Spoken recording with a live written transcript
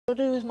What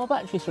do I do with my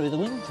battery through the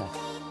winter?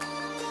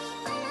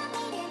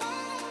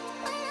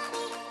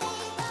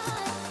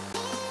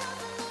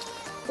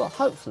 Well,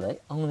 hopefully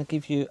I'm going to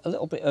give you a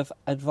little bit of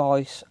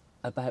advice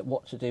about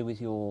what to do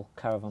with your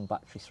Caravan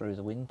battery through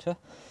the winter.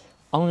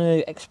 I'm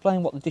going to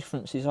explain what the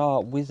differences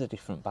are with the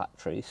different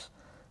batteries,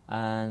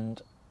 and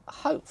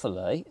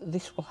hopefully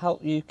this will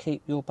help you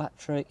keep your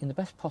battery in the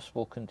best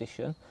possible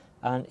condition,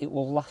 and it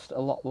will last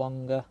a lot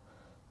longer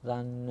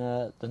than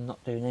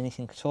not doing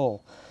anything at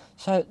all.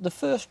 So the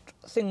first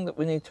thing that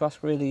we need to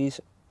ask really is,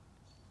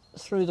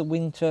 through the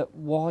winter,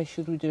 why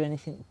should we do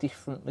anything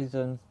differently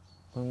than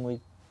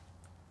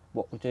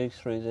what we do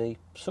through the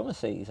summer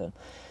season?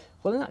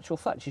 Well, in actual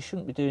fact, you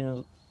shouldn't be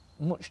doing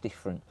much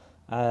different.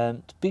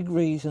 The big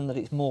reason that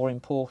it's more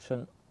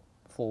important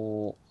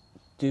for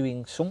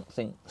doing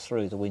something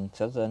through the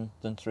winter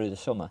than through the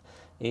summer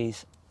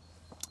is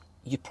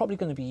you're probably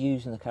going to be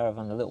using the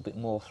Caravan a little bit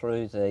more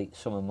through the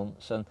summer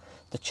months, and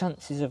the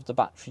chances of the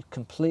battery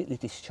completely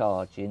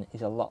discharging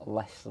is a lot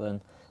less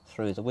than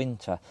through the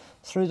winter.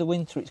 Through the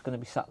winter it's going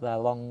to be sat there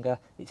longer,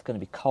 it's going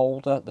to be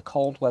colder, the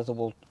cold weather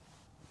will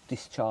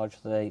discharge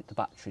the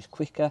batteries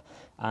quicker,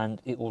 and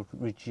it will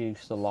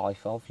reduce the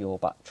life of your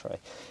battery.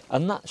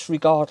 And that's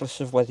regardless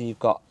of whether you've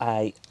got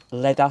a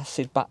lead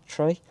acid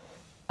battery,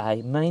 a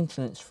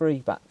maintenance free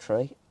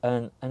battery,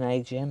 and an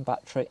AGM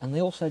battery, and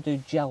they also do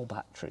gel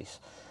batteries.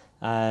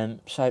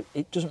 So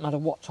it doesn't matter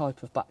what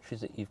type of battery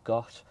that you've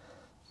got,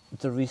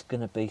 there is going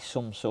to be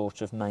some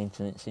sort of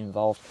maintenance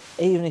involved,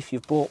 even if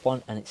you've bought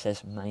one and it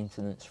says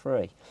maintenance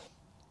free.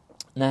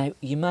 Now,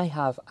 you may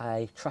have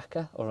a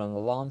tracker or an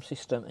alarm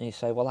system and you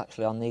say, well,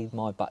 actually I need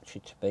my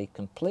battery to be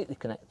completely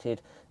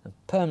connected and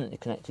permanently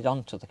connected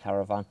onto the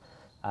Caravan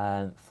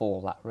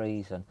for that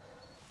reason.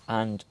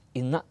 And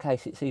in that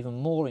case it's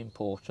even more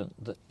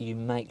important that you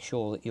make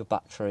sure that your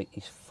battery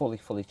is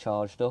fully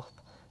charged up.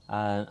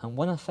 And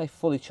when I say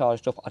fully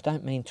charged up, I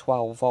don't mean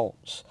 12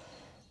 volts.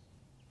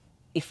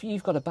 If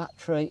you've got a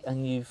battery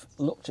and you've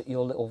looked at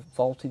your little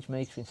voltage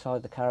meter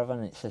inside the Caravan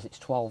and it says it's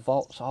 12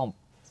 volts, 12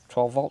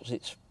 volts,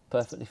 it's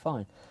perfectly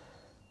fine.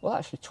 Well,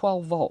 actually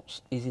 12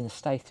 volts is in a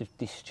state of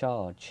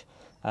discharge.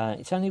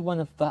 It's only when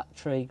a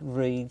battery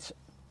reads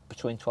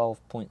between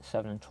 12.7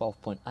 and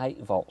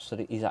 12.8 volts that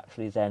it is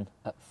actually then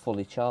at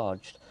fully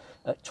charged.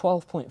 At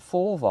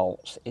 12.4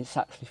 volts it's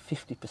actually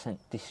 50%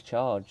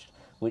 discharged,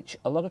 which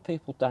a lot of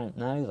people don't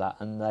know that,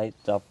 and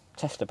they'll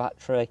test a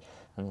battery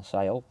and they'll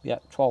say, oh yeah,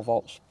 12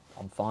 volts,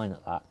 I'm fine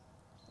at that.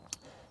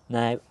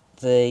 Now,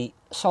 the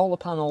solar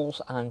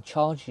panels and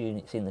charge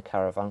units in the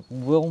Caravan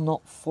will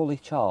not fully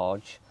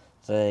charge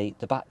the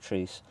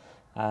batteries.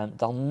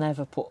 They'll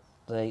never put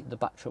the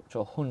battery up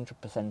to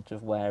 100%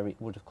 of where it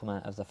would have come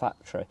out of the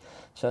factory.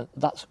 So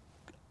that's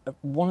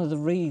one of the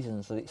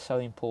reasons that it's so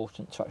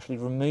important to actually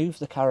remove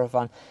the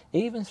Caravan,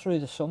 even through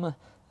the summer.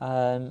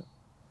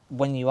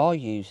 When you are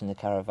using the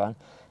Caravan,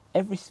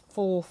 every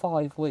 4 or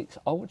 5 weeks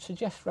I would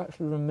suggest for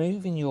actually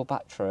removing your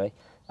battery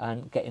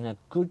and getting a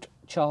good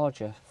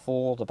charger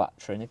for the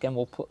battery. And again,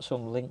 we'll put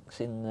some links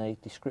in the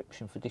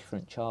description for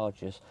different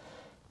chargers,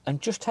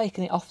 and just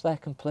taking it off there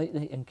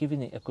completely and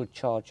giving it a good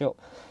charge up.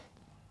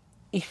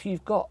 If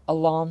you've got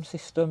alarm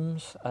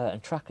systems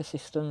and tracker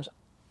systems,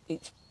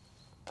 it's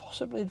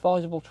possibly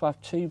advisable to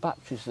have 2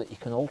 batteries that you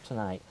can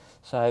alternate.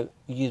 So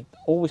you're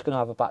always going to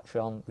have a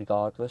battery on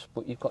regardless,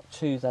 but you've got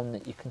 2 then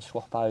that you can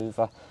swap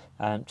over,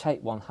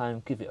 take one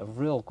home, give it a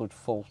real good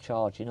full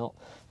charging up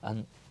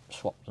and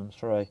swap them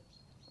through.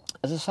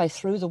 As I say,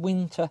 through the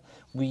winter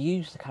we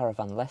use the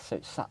Caravan less, so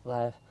it's sat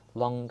there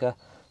longer.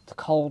 The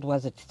cold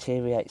weather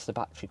deteriorates the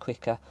battery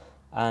quicker,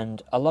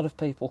 and a lot of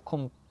people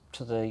come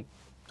to the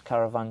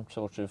Caravan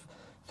sort of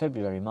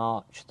February,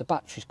 March, the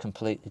battery's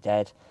completely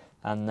dead,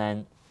 and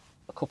then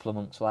a couple of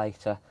months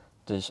later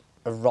there's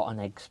a rotten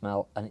egg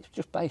smell, and it's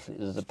just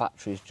basically the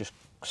battery is just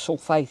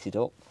sulfated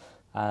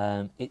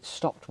up, it's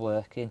stopped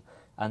working,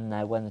 and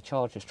now when the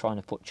charger's trying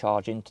to put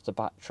charge into the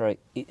battery,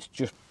 it's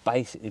just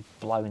basically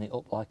blowing it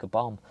up like a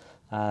bomb,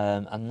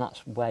 and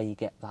that's where you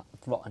get that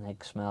rotten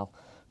egg smell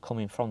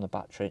coming from the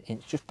battery.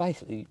 It's just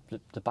basically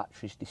the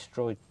battery's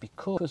destroyed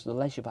because the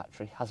leisure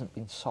battery hasn't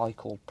been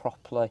cycled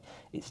properly.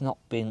 It's not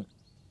been,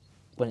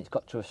 when it's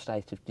got to a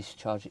state of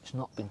discharge, it's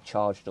not been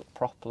charged up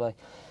properly.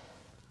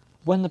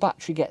 When the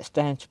battery gets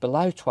down to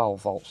below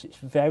 12 volts, it's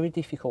very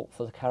difficult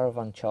for the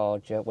Caravan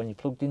charger, when you're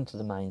plugged into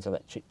the mains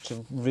electric,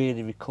 to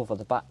really recover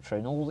the battery,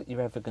 and all that you're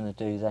ever going to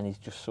do then is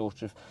just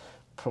sort of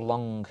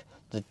prolong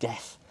the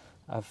death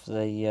of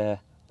the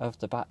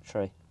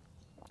battery.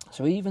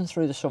 So even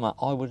through the summer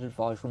I would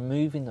advise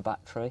removing the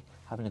battery,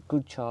 having a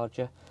good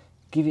charger,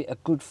 give it a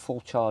good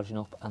full charging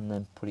up, and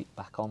then put it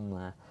back on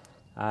there.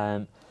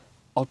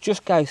 I'll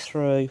just go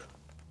through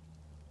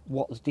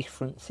what the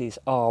differences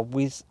are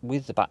with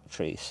the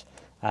batteries,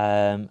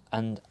 and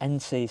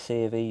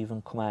NCC have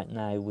even come out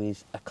now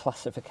with a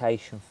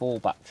classification for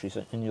batteries,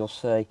 and you'll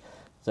see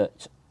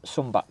that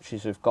some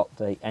batteries have got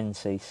the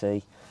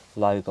NCC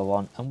logo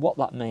on, and what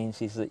that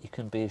means is that you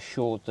can be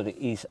assured that it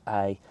is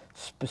a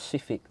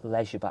specific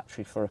leisure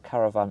battery for a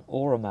Caravan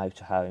or a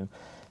motorhome.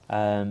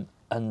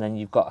 and then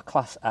you've got a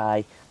Class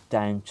A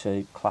down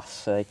to Class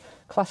C.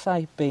 Class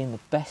A being the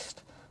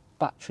best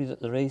battery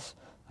that there is,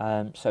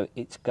 so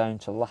it's going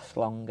to last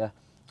longer,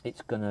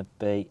 it's going to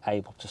be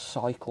able to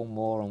cycle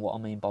more, and what I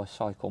mean by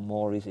cycle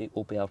more is it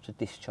will be able to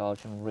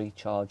discharge and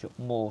recharge up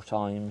more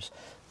times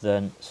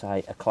than,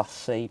 say, a Class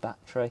C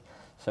battery.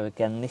 So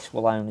again, this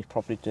will only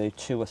probably do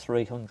 200 or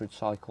 300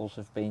 cycles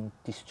of being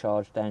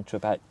discharged down to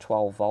about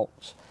 12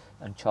 volts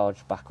and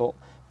charged back up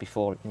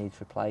before it needs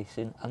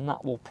replacing, and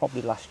that will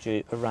probably last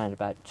you around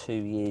about 2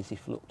 years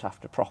if looked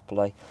after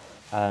properly.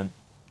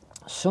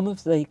 Some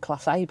of the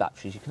Class A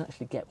batteries you can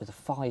actually get with a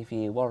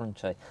 5-year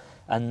warranty,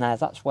 and now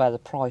that's where the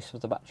price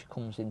of the battery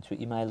comes into it.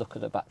 You may look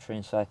at a battery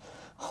and say,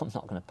 I'm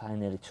not going to pay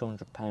nearly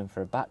 £200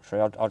 for a battery,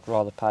 I'd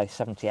rather pay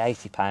 £70,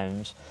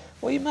 £80.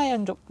 Well, you may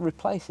end up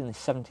replacing this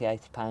 £70,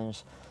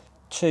 £80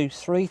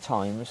 2-3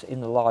 times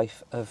in the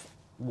life of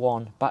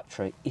one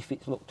battery if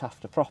it's looked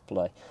after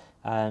properly.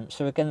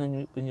 So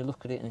again, when you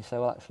look at it and you say,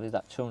 well, actually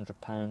that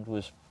 £200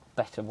 was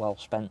better well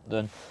spent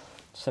than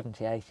 £70,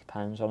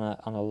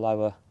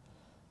 £80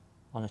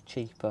 on a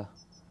cheaper,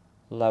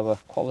 lower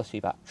quality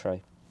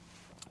battery.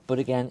 But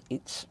again,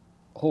 it's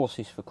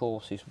horses for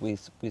courses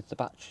with the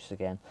batteries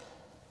again.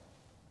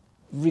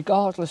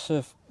 Regardless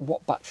of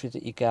what battery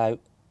that you go,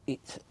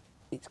 it's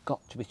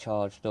got to be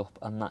charged up,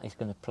 and that is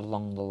going to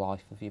prolong the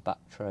life of your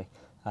battery.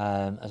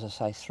 As I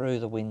say, through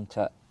the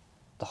winter,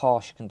 the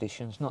harsh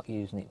conditions, not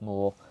using it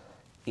more,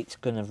 it's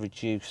going to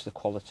reduce the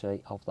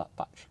quality of that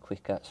battery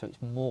quicker, so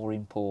it's more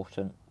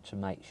important to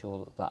make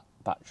sure that that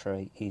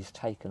battery is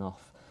taken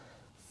off,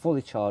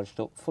 fully charged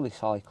up, fully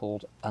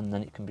cycled, and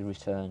then it can be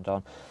returned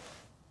on.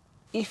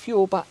 If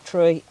your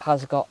battery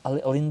has got a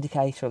little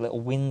indicator, a little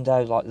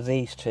window like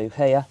these two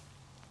here,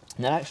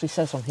 and it actually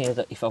says on here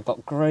that if I've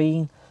got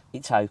green,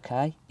 it's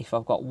okay. If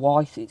I've got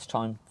white, it's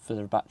time for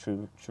the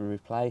battery to be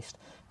replaced.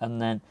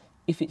 And then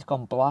if it's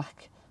gone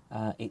black,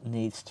 it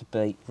needs to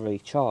be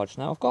recharged.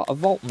 Now I've got a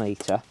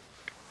voltmeter,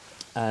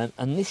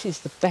 and this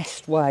is the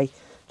best way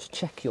to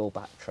check your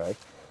battery.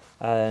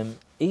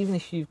 Even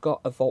if you've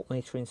got a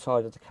voltmeter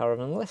inside of the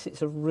Caravan, unless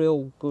it's a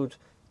real good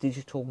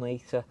digital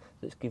meter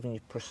that's giving you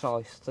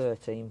precise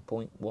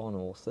 13.1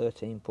 or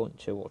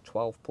 13.2 or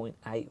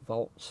 12.8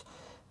 volts,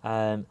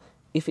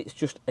 if it's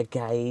just a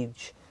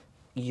gauge,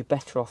 you're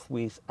better off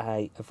with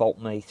a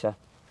voltmeter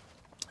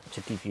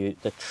to give you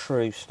the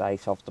true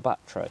state of the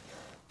battery.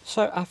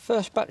 So our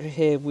first battery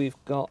here, we've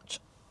got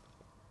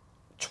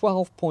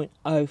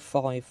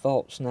 12.05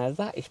 volts. Now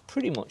that is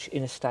pretty much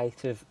in a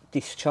state of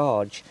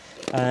discharge.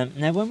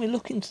 Now when we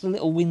look into the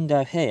little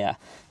window here,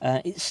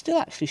 it's still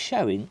actually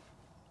showing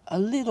a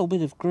little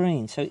bit of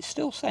green, so it's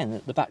still saying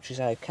that the battery's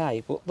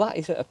okay, but that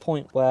is at a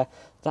point where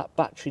that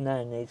battery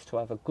now needs to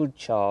have a good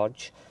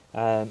charge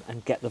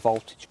and get the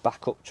voltage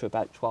back up to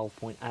about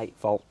 12.8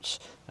 volts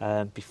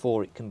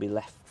before it can be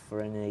left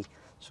for any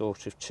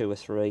sort of 2 or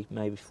 3,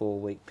 maybe 4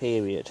 week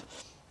period.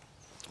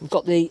 We've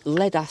got the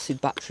lead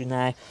acid battery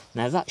now.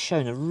 Now that's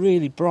showing a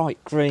really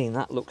bright green,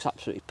 that looks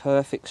absolutely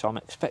perfect, so I'm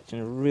expecting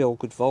a real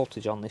good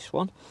voltage on this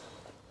one.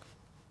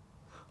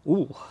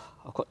 Ooh,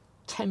 I've got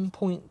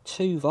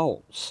 10.2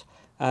 volts.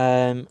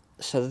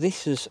 So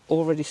this has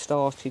already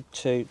started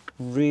to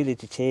really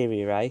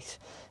deteriorate.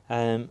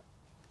 We're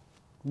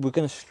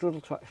going to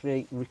struggle to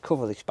actually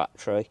recover this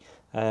battery.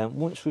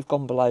 Once we've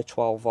gone below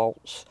 12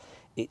 volts,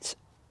 it's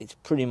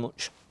pretty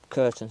much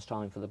curtains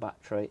time for the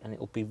battery, and it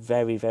will be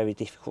very, very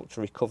difficult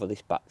to recover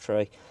this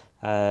battery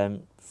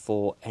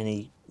for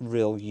any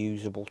real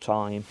usable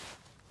time.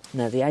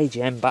 Now the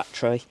AGM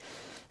battery,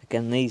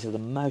 again, these are the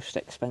most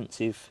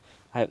expensive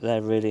out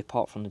there really,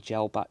 apart from the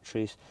gel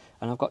batteries,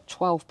 and I've got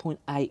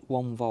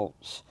 12.81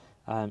 volts.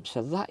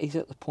 So that is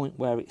at the point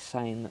where it's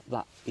saying that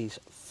that is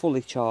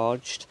fully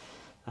charged,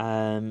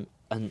 and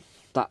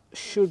that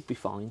should be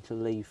fine to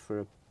leave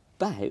for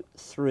about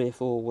 3 or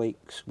 4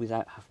 weeks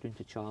without having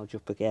to charge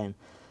up again.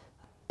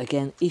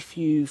 Again, if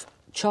you've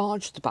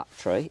charged the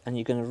battery and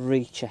you're going to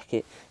recheck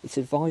it, it's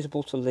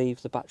advisable to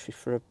leave the battery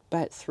for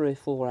about 3 or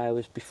 4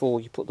 hours before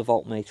you put the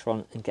voltmeter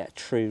on and get a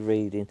true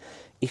reading.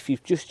 If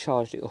you've just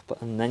charged it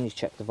up and then you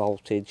check the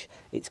voltage,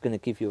 it's going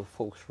to give you a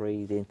false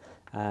reading,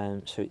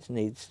 so it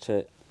needs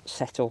to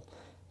settle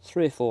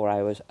 3 or 4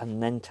 hours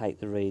and then take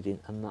the reading,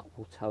 and that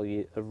will tell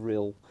you a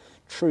real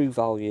true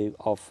value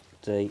of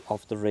the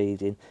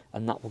reading,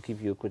 and that will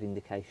give you a good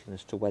indication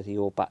as to whether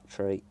your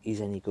battery is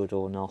any good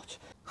or not.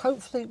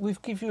 Hopefully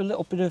we've given you a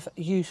little bit of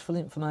useful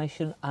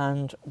information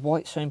and why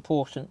it's so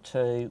important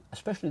to,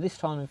 especially this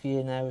time of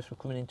year now as we're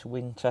coming into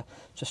winter,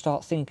 to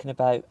start thinking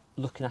about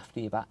looking after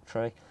your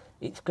battery.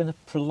 It's going to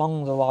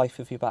prolong the life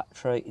of your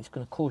battery, it's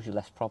going to cause you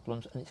less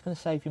problems, and it's going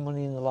to save you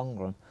money in the long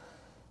run.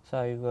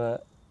 So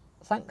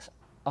thanks,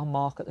 I'm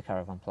Mark at the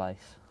Caravan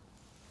Place.